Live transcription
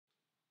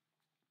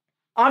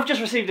I've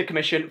just received a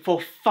commission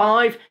for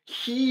 5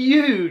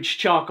 huge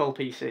charcoal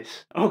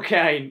pieces.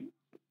 Okay,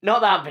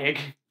 not that big.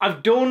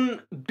 I've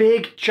done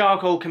big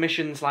charcoal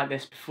commissions like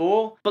this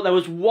before, but there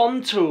was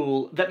one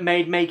tool that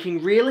made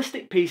making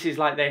realistic pieces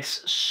like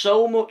this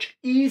so much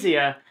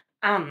easier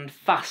and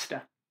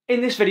faster.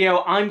 In this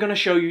video, I'm going to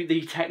show you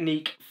the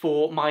technique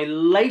for my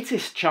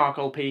latest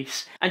charcoal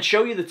piece and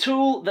show you the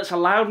tool that's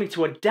allowed me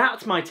to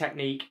adapt my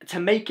technique to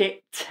make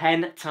it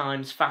 10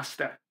 times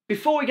faster.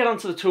 Before we get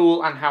onto the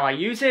tool and how I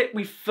use it,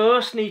 we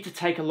first need to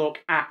take a look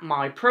at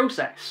my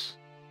process.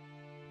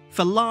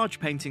 For large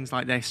paintings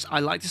like this, I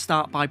like to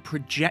start by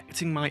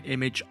projecting my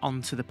image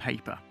onto the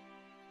paper.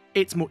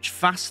 It's much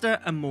faster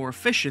and more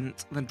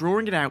efficient than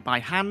drawing it out by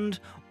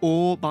hand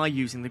or by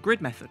using the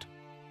grid method.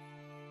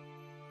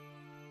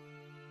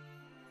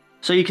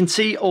 So you can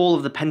see all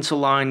of the pencil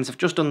lines. I've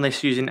just done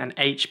this using an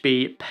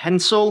HB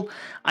pencil.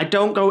 I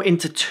don't go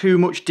into too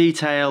much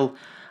detail.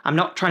 I'm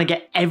not trying to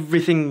get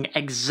everything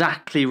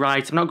exactly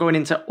right. I'm not going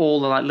into all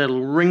the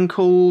little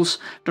wrinkles.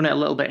 I've done it a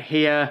little bit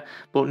here,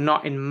 but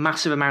not in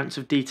massive amounts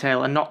of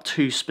detail and not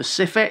too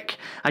specific.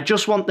 I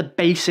just want the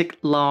basic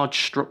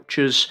large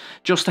structures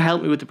just to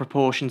help me with the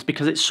proportions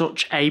because it's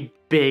such a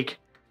big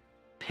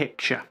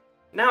picture.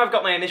 Now I've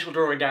got my initial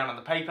drawing down on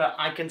the paper,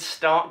 I can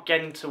start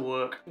getting to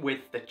work with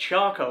the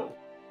charcoal.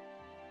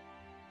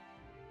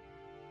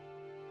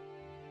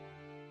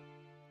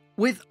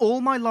 With all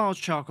my large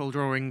charcoal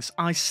drawings,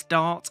 I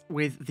start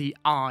with the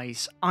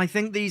eyes. I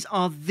think these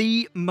are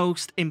the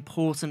most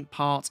important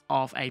part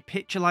of a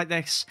picture like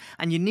this,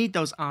 and you need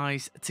those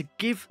eyes to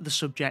give the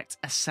subject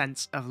a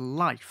sense of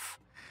life.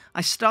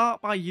 I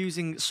start by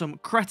using some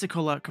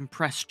Cretacolor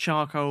compressed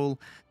charcoal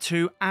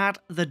to add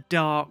the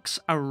darks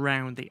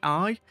around the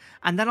eye,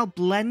 and then I'll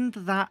blend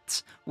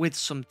that with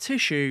some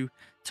tissue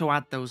to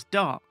add those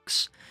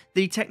darks.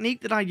 The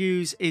technique that I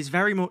use is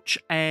very much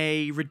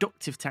a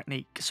reductive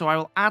technique, so I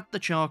will add the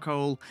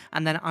charcoal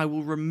and then I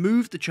will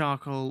remove the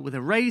charcoal with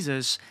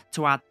erasers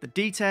to add the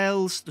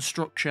details, the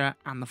structure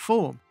and the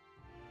form.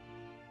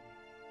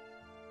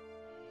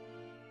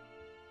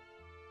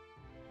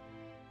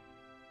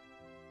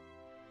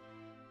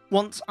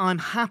 Once I'm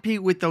happy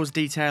with those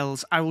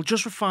details, I will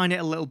just refine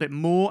it a little bit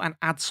more and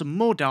add some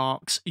more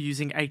darks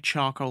using a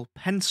charcoal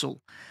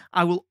pencil.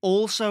 I will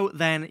also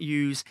then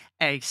use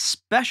a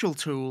special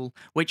tool,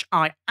 which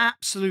I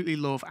absolutely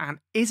love and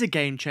is a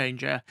game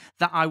changer,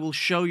 that I will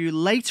show you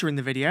later in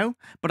the video,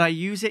 but I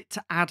use it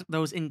to add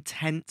those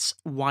intense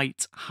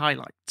white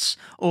highlights.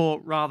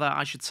 Or rather,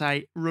 I should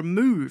say,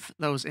 remove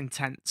those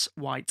intense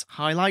white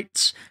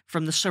highlights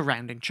from the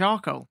surrounding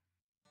charcoal.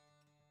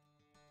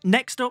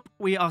 Next up,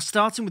 we are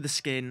starting with the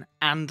skin,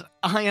 and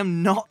I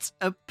am not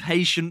a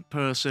patient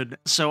person,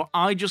 so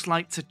I just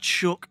like to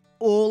chuck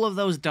all of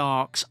those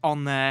darks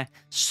on there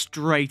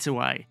straight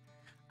away.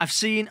 I've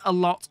seen a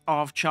lot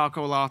of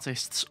charcoal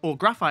artists or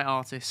graphite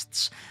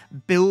artists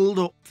build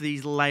up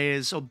these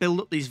layers or build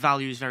up these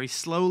values very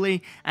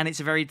slowly, and it's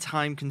a very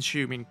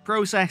time-consuming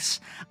process.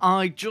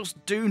 I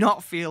just do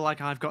not feel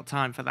like I've got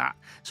time for that.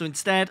 So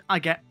instead, I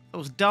get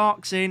those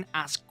darks in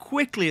as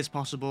quickly as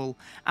possible,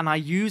 and I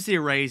use the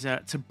eraser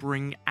to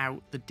bring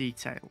out the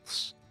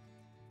details.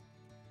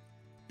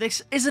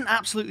 This isn't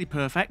absolutely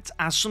perfect,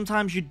 as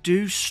sometimes you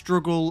do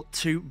struggle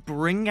to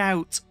bring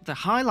out the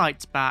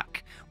highlights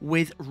back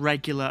with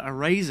regular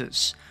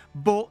erasers,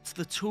 but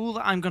the tool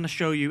that I'm going to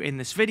show you in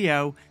this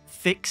video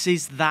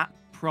fixes that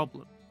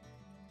problem.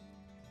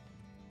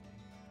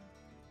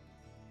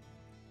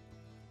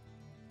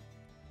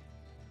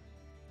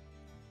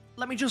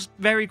 Let me just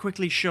very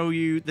quickly show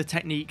you the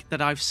technique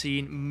that I've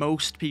seen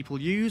most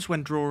people use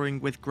when drawing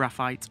with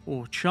graphite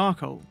or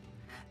charcoal.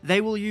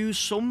 They will use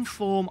some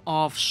form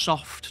of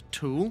soft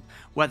tool,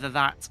 whether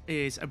that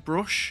is a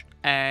brush,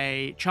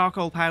 a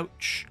charcoal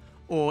pouch,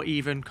 or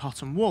even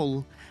cotton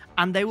wool,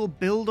 and they will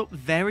build up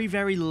very,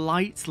 very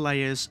light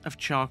layers of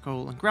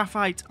charcoal and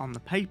graphite on the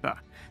paper.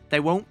 They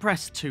won't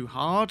press too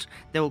hard,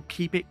 they will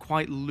keep it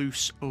quite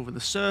loose over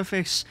the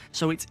surface,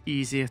 so it's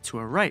easier to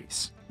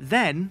erase.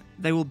 Then,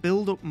 they will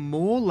build up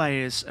more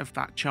layers of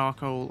that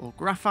charcoal or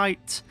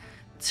graphite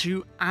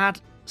to add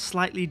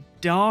slightly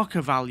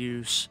darker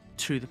values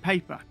to the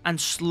paper, and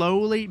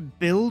slowly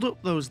build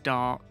up those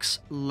darks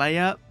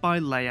layer by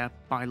layer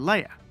by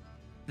layer.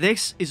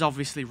 This is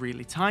obviously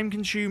really time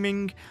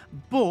consuming,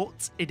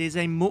 but it is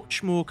a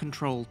much more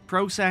controlled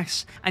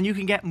process, and you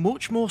can get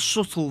much more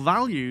subtle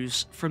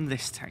values from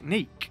this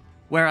technique,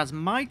 whereas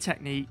my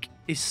technique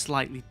is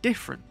slightly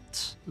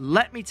different.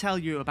 Let me tell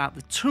you about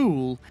the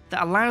tool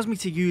that allows me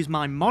to use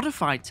my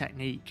modified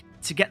technique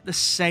to get the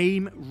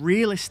same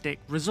realistic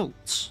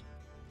results.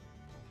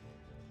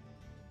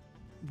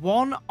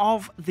 One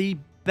of the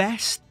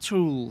best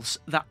tools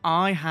that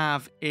I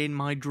have in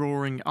my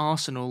drawing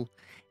arsenal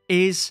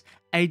is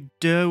a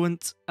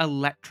Derwent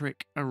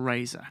electric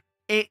eraser.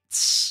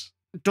 It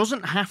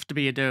doesn't have to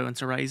be a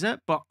Derwent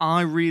eraser, but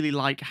I really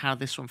like how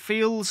this one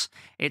feels.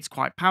 It's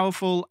quite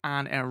powerful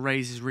and it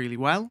erases really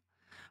well.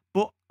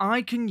 But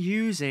I can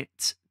use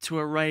it to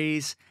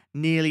erase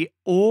nearly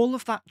all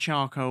of that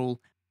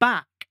charcoal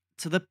back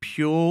to the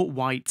pure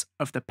white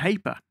of the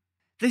paper.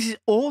 This is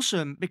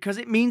awesome because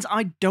it means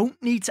I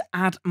don't need to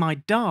add my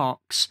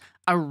darks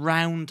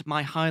around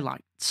my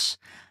highlights.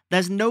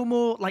 There's no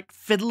more like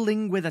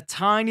fiddling with a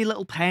tiny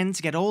little pen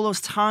to get all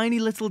those tiny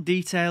little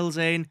details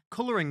in,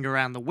 colouring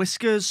around the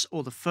whiskers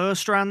or the fur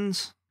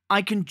strands.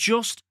 I can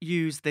just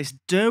use this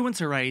Derwent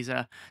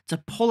eraser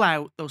to pull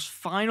out those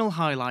final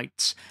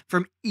highlights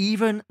from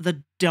even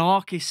the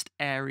darkest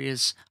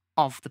areas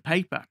of the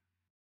paper.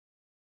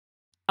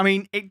 I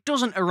mean, it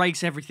doesn't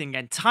erase everything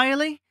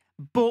entirely,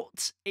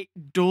 but it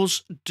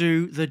does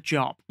do the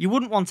job. You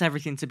wouldn't want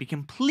everything to be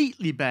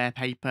completely bare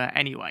paper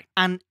anyway.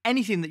 And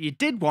anything that you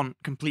did want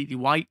completely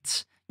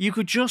white, you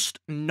could just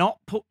not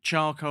put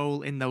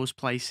charcoal in those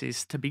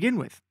places to begin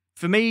with.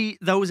 For me,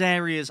 those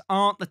areas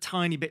aren't the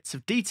tiny bits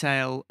of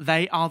detail,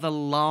 they are the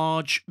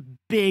large,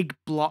 big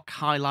block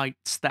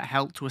highlights that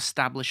help to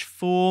establish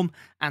form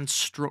and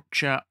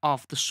structure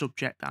of the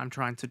subject that I'm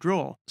trying to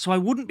draw. So I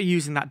wouldn't be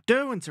using that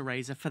Derwent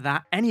eraser for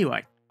that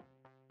anyway.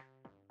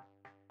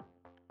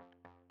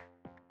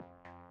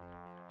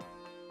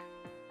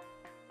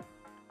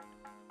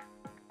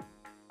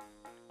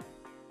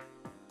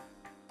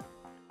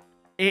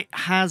 It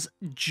has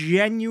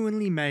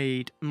genuinely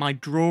made my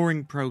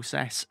drawing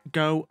process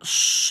go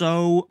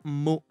so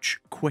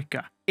much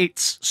quicker.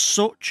 It's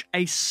such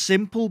a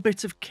simple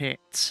bit of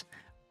kit,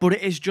 but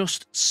it has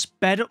just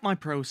sped up my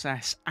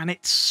process and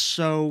it's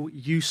so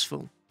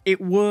useful. It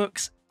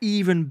works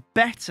even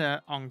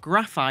better on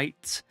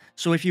graphite,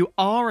 so if you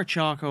are a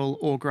charcoal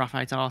or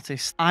graphite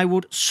artist, I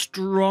would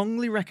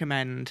strongly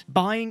recommend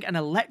buying an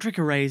electric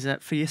eraser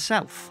for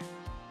yourself.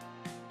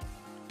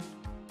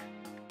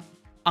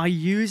 I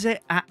use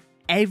it at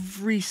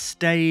every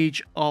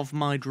stage of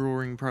my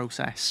drawing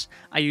process.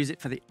 I use it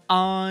for the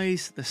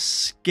eyes, the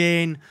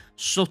skin,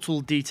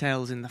 subtle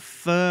details in the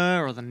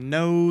fur or the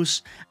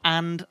nose,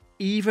 and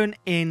even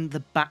in the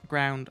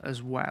background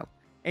as well.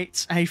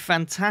 It's a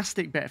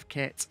fantastic bit of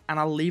kit, and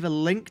I'll leave a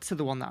link to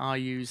the one that I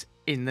use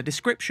in the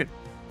description.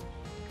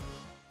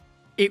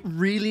 It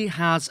really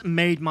has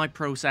made my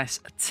process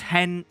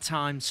 10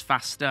 times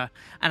faster,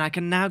 and I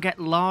can now get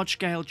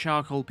large-scale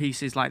charcoal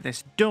pieces like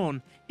this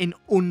done in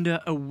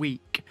under a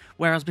week,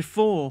 whereas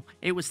before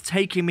it was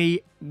taking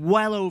me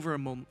well over a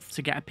month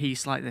to get a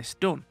piece like this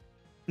done.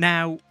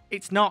 Now,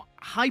 it's not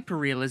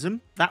hyperrealism,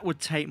 that would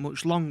take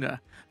much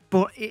longer,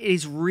 but it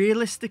is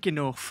realistic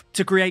enough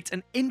to create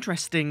an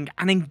interesting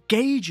and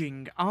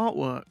engaging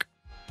artwork.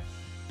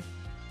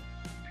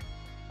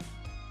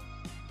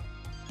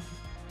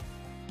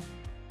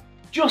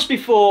 Just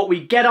before we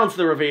get onto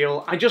the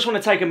reveal, I just want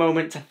to take a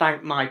moment to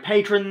thank my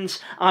patrons.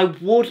 I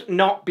would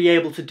not be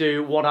able to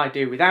do what I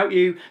do without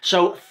you,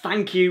 so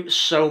thank you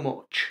so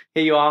much.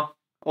 Here you are,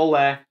 all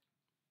there.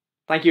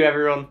 Thank you,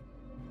 everyone.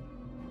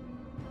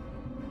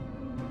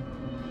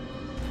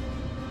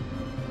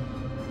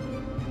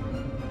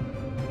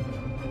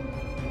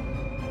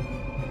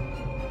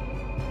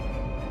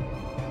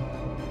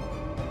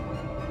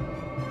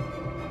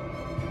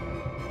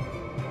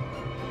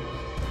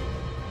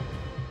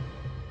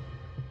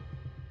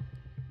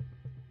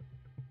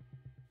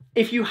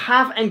 If you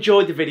have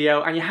enjoyed the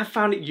video and you have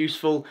found it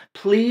useful,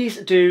 please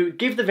do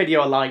give the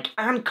video a like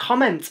and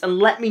comment and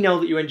let me know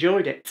that you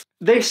enjoyed it.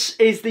 This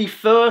is the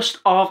first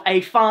of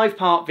a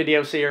 5-part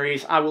video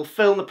series. I will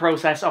film the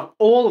process of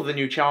all of the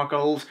new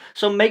charcoals,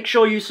 so make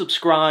sure you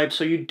subscribe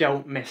so you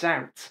don't miss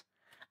out.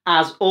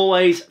 As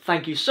always,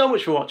 thank you so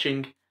much for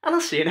watching, and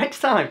I'll see you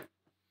next time.